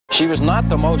She was not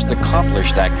the most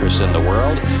accomplished actress in the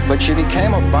world, but she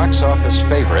became a box office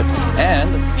favorite,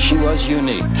 and she was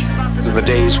unique. In the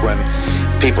days when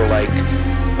people like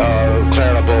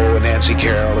Clara Bow and Nancy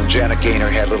Carroll and Janet Gaynor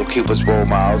had little Cupid's bow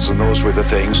mouths, and those were the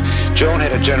things. Joan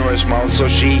had a generous mouth, so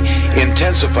she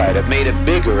intensified it, made it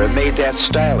bigger, and made that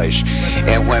stylish.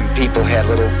 And when people had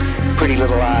pretty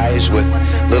little eyes with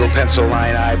little pencil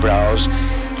line eyebrows,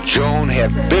 Joan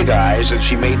had big eyes, and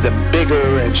she made them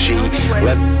bigger, and she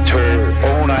let her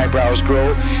own eyebrows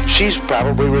grow. She's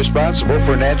probably responsible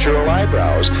for natural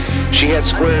eyebrows. She had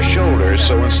square shoulders,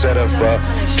 so instead of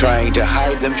trying to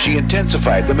hide them, she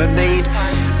intensified them and made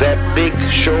that big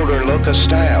shoulder look a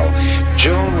style.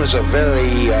 Joan was a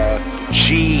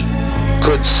she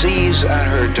could seize on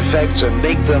her defects and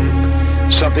make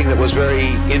them something that was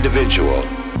very individual.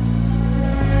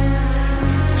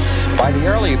 By the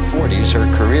early 40s,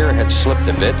 her career had slipped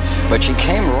a bit, but she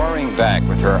came roaring back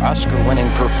with her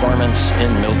Oscar-winning performance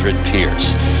in Mildred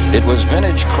Pierce. It was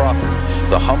vintage Crawford,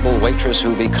 the humble waitress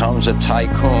who becomes a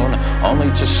tycoon,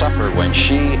 only to suffer when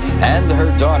she and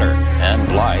her daughter, Anne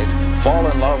Blythe, fall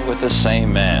in love with the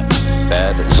same man,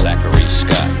 bad Zachary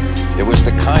Scott. It was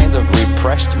the kind of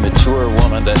repressed, mature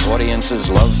woman that audiences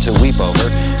loved to weep over,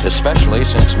 especially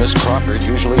since Miss Crawford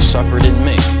usually suffered in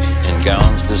mink, in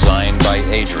gowns designed by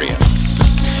Adrian.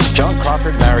 Joan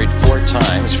Crawford married 4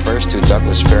 times, first to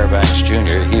Douglas Fairbanks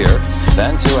Jr. here,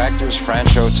 then to actors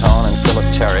Francho Tone and Philip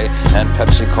Terry, and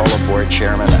Pepsi-Cola board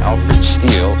chairman Alfred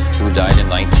Steele, who died in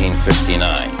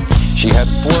 1959. She had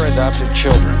 4 adopted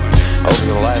children. Over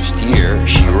the last year,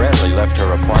 she rarely left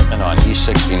her apartment on East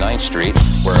 69th Street,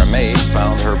 where a maid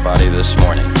found her body this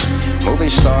morning. Movie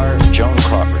star Joan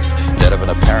Crawford, dead of an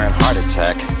apparent heart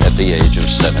attack at the age of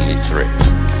 73.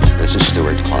 This is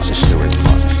Stuart Clark.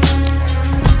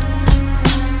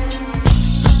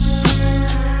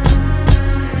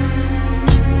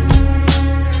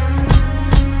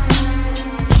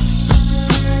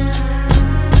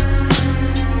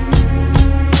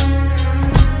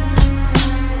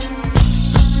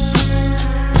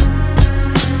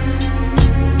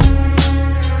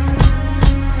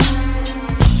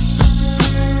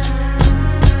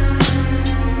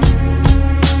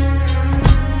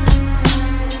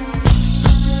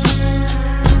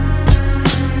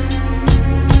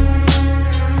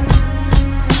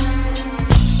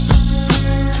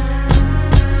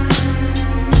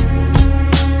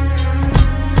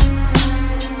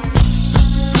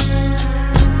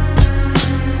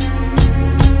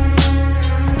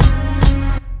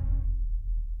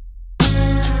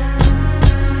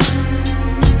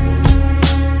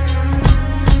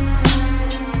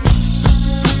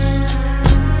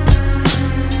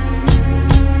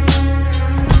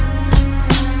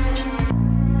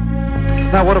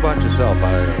 Now, what about yourself?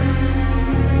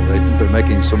 They've been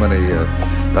making so many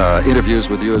interviews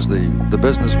with you as the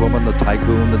businesswoman, the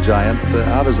tycoon, the giant.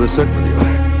 How does this sit with you?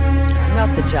 I'm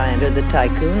not the giant or the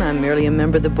tycoon. I'm merely a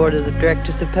member of the board of the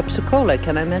directors of Pepsi-Cola.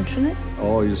 Can I mention it?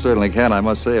 Oh, you certainly can. I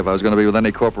must say, if I was going to be with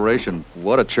any corporation,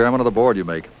 what a chairman of the board you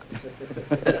make.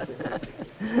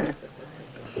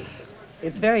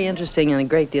 It's very interesting and a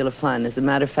great deal of fun. As a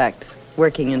matter of fact,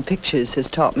 working in pictures has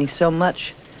taught me so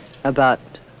much about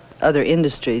other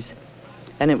industries,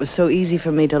 and it was so easy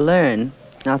for me to learn.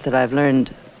 Not that I've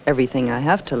learned everything I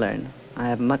have to learn. I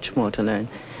have much more to learn.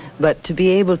 But to be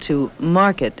able to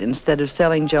market, instead of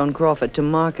selling Joan Crawford, to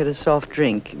market a soft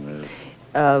drink.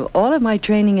 All of my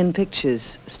training in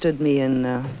pictures stood me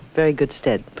in very good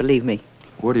stead, believe me.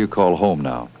 Where do you call home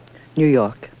now? New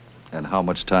York. And how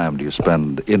much time do you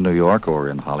spend in New York or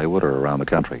in Hollywood or around the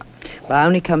country? Well, I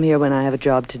only come here when I have a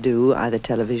job to do, either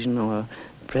television or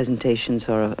presentations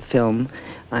or a film.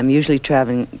 I'm usually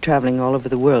traveling all over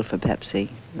the world for Pepsi.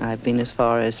 I've been as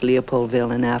far as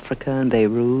Leopoldville in Africa and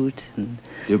Beirut. And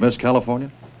do you miss California?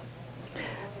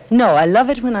 No, I love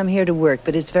it when I'm here to work,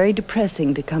 but it's very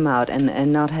depressing to come out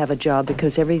and not have a job,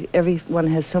 because everyone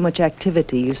has so much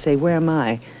activity. You say, where am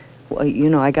I? Well, you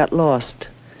know, I got lost.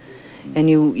 And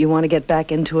you want to get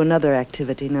back into another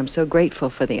activity, and I'm so grateful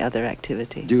for the other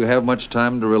activity. Do you have much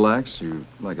time to relax? You,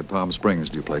 like at Palm Springs,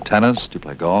 do you play tennis? Do you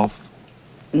play golf?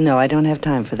 No, I don't have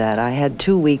time for that. I had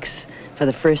 2 weeks for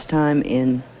the first time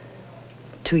in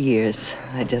 2 years.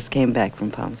 I just came back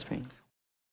from Palm Springs.